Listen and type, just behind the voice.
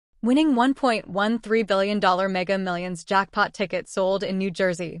winning $1.13 billion Mega Millions jackpot ticket sold in New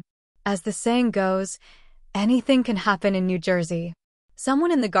Jersey. As the saying goes, anything can happen in New Jersey.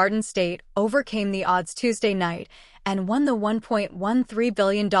 Someone in the Garden State overcame the odds Tuesday night and won the $1.13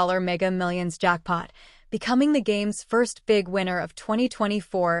 billion Mega Millions jackpot, becoming the game's first big winner of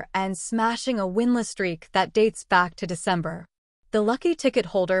 2024 and smashing a winless streak that dates back to December. The lucky ticket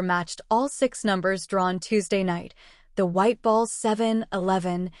holder matched all 6 numbers drawn Tuesday night: the white balls 7,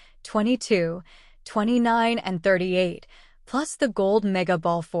 11, 22, 29, and 38, plus the gold mega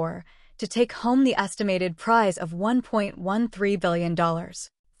ball 4, to take home the estimated prize of $1.13 billion,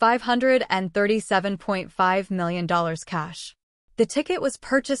 $537.5 million cash. The ticket was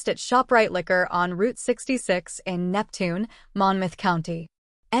purchased at ShopRite Liquor on Route 66 in Neptune, Monmouth County.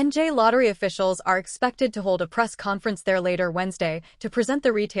 NJ Lottery officials are expected to hold a press conference there later Wednesday to present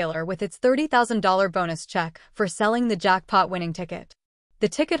the retailer with its $30,000 bonus check for selling the jackpot-winning ticket. The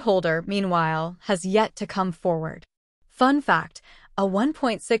ticket holder, meanwhile, has yet to come forward. Fun fact: a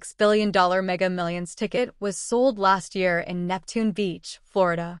 $1.6 billion Mega Millions ticket was sold last year in Neptune Beach,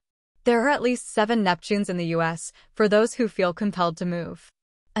 Florida. There are at least 7 Neptunes in the U.S. for those who feel compelled to move.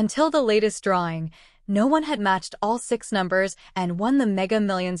 Until the latest drawing, no one had matched all 6 numbers and won the Mega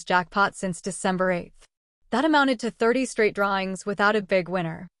Millions jackpot since December 8th. That amounted to 30 straight drawings without a big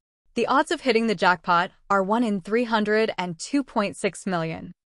winner. The odds of hitting the jackpot are 1 in 302.6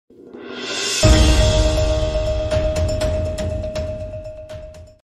 million.